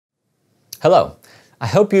Hello. I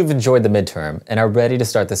hope you've enjoyed the midterm and are ready to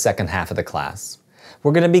start the second half of the class.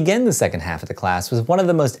 We're going to begin the second half of the class with one of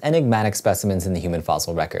the most enigmatic specimens in the human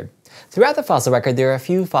fossil record. Throughout the fossil record, there are a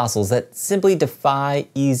few fossils that simply defy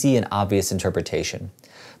easy and obvious interpretation.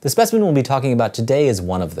 The specimen we'll be talking about today is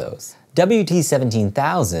one of those.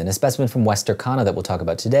 WT17000, a specimen from West Turkana that we'll talk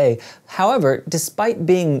about today, however, despite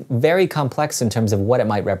being very complex in terms of what it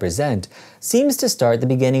might represent, seems to start the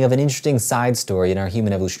beginning of an interesting side story in our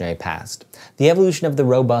human evolutionary past, the evolution of the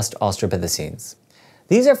robust Australopithecines.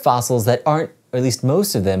 These are fossils that aren't, or at least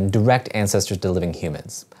most of them, direct ancestors to living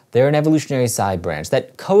humans. They're an evolutionary side branch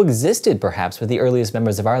that coexisted perhaps with the earliest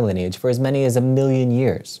members of our lineage for as many as 1 million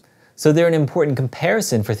years. So they're an important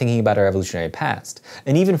comparison for thinking about our evolutionary past,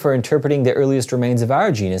 and even for interpreting the earliest remains of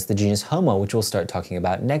our genus, the genus Homo, which we'll start talking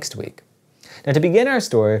about next week. Now to begin our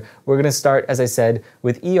story, we're going to start, as I said,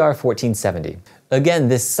 with ER 1470. Again,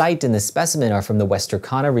 this site and this specimen are from the West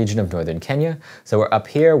Turkana region of northern Kenya, so we're up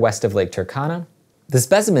here west of Lake Turkana. The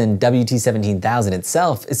specimen, WT17000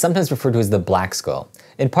 itself, is sometimes referred to as the black skull,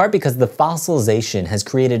 in part because the fossilization has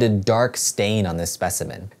created a dark stain on this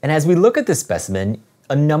specimen. And as we look at this specimen,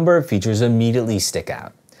 a number of features immediately stick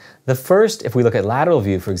out. The first, if we look at lateral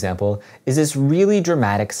view, for example, is this really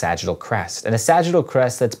dramatic sagittal crest, and a sagittal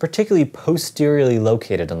crest that's particularly posteriorly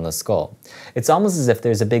located on the skull. It's almost as if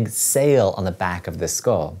there's a big sail on the back of this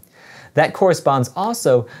skull. That corresponds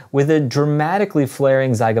also with a dramatically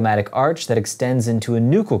flaring zygomatic arch that extends into a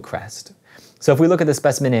nuchal crest. So if we look at the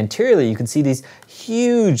specimen anteriorly, you can see these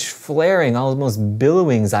huge flaring, almost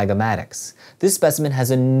billowing zygomatics. This specimen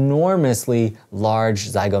has enormously large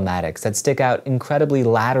zygomatics that stick out incredibly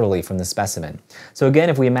laterally from the specimen. So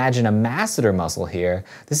again, if we imagine a masseter muscle here,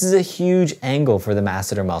 this is a huge angle for the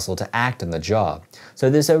masseter muscle to act in the jaw.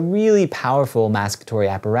 So there's a really powerful mascatory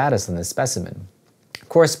apparatus in this specimen.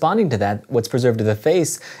 Corresponding to that, what's preserved of the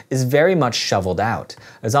face is very much shoveled out.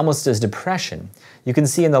 It's almost as depression. You can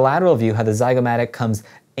see in the lateral view how the zygomatic comes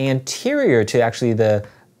anterior to actually the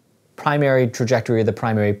primary trajectory, the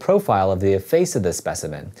primary profile of the face of the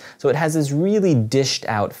specimen. So it has this really dished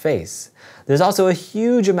out face. There's also a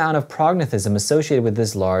huge amount of prognathism associated with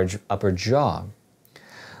this large upper jaw.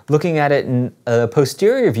 Looking at it in a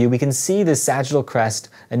posterior view, we can see the sagittal crest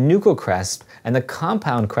and nuchal crest and the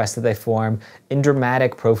compound crest that they form in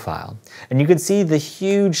dramatic profile. And you can see the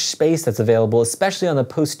huge space that's available, especially on the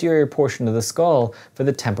posterior portion of the skull, for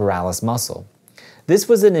the temporalis muscle. This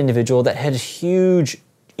was an individual that had huge,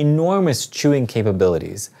 enormous chewing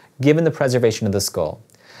capabilities, given the preservation of the skull.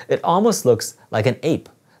 It almost looks like an ape,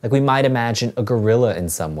 like we might imagine a gorilla in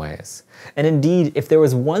some ways. And indeed, if there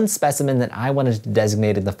was one specimen that I wanted to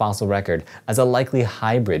designate in the fossil record as a likely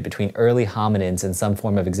hybrid between early hominins and some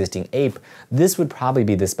form of existing ape, this would probably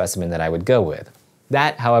be the specimen that I would go with.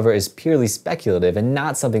 That, however, is purely speculative and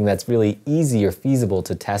not something that's really easy or feasible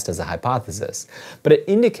to test as a hypothesis, but it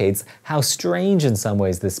indicates how strange in some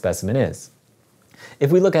ways this specimen is.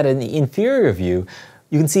 If we look at it in the inferior view,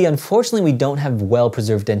 you can see, unfortunately, we don't have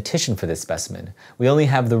well-preserved dentition for this specimen. We only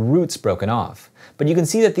have the roots broken off. But you can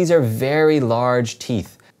see that these are very large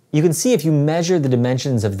teeth. You can see if you measure the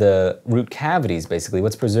dimensions of the root cavities, basically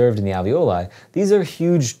what's preserved in the alveoli, these are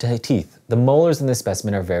huge teeth. The molars in this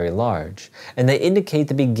specimen are very large, and they indicate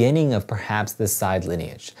the beginning of perhaps this side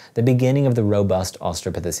lineage, the beginning of the robust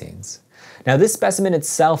Australopithecines. Now this specimen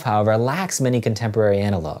itself, however, lacks many contemporary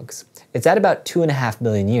analogs. It's at about 2.5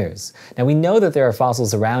 million years. Now we know that there are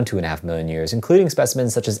fossils around 2.5 million years, including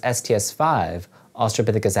specimens such as STS5,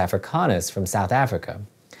 Australopithecus africanus from South Africa.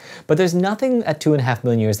 But there's nothing at 2.5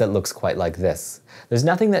 million years that looks quite like this. There's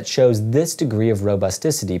nothing that shows this degree of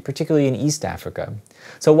robusticity, particularly in East Africa.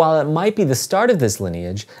 So while it might be the start of this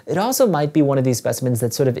lineage, it also might be one of these specimens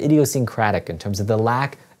that's sort of idiosyncratic in terms of the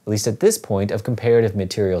lack, at least at this point, of comparative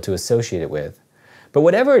material to associate it with. But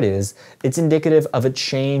whatever it is, it's indicative of a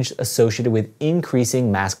change associated with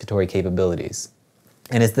increasing mascatory capabilities.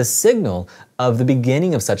 And it's the signal of the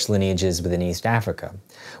beginning of such lineages within East Africa.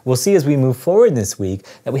 We'll see as we move forward this week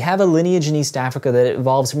that we have a lineage in East Africa that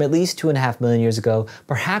evolves from at least 2.5 million years ago,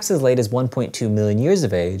 perhaps as late as 1.2 million years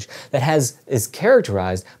of age, that is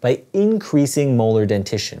characterized by increasing molar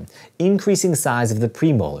dentition, increasing size of the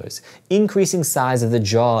premolars, increasing size of the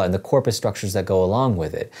jaw and the corpus structures that go along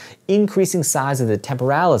with it, increasing size of the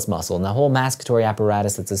temporalis muscle and the whole mascatory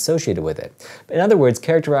apparatus that's associated with it. In other words,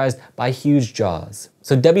 characterized by huge jaws.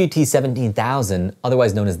 So WT17000,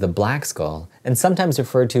 otherwise known as the black skull, and sometimes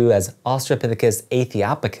referred to as Australopithecus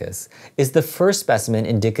aethiopicus, is the first specimen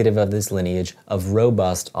indicative of this lineage of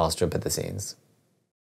robust Australopithecines.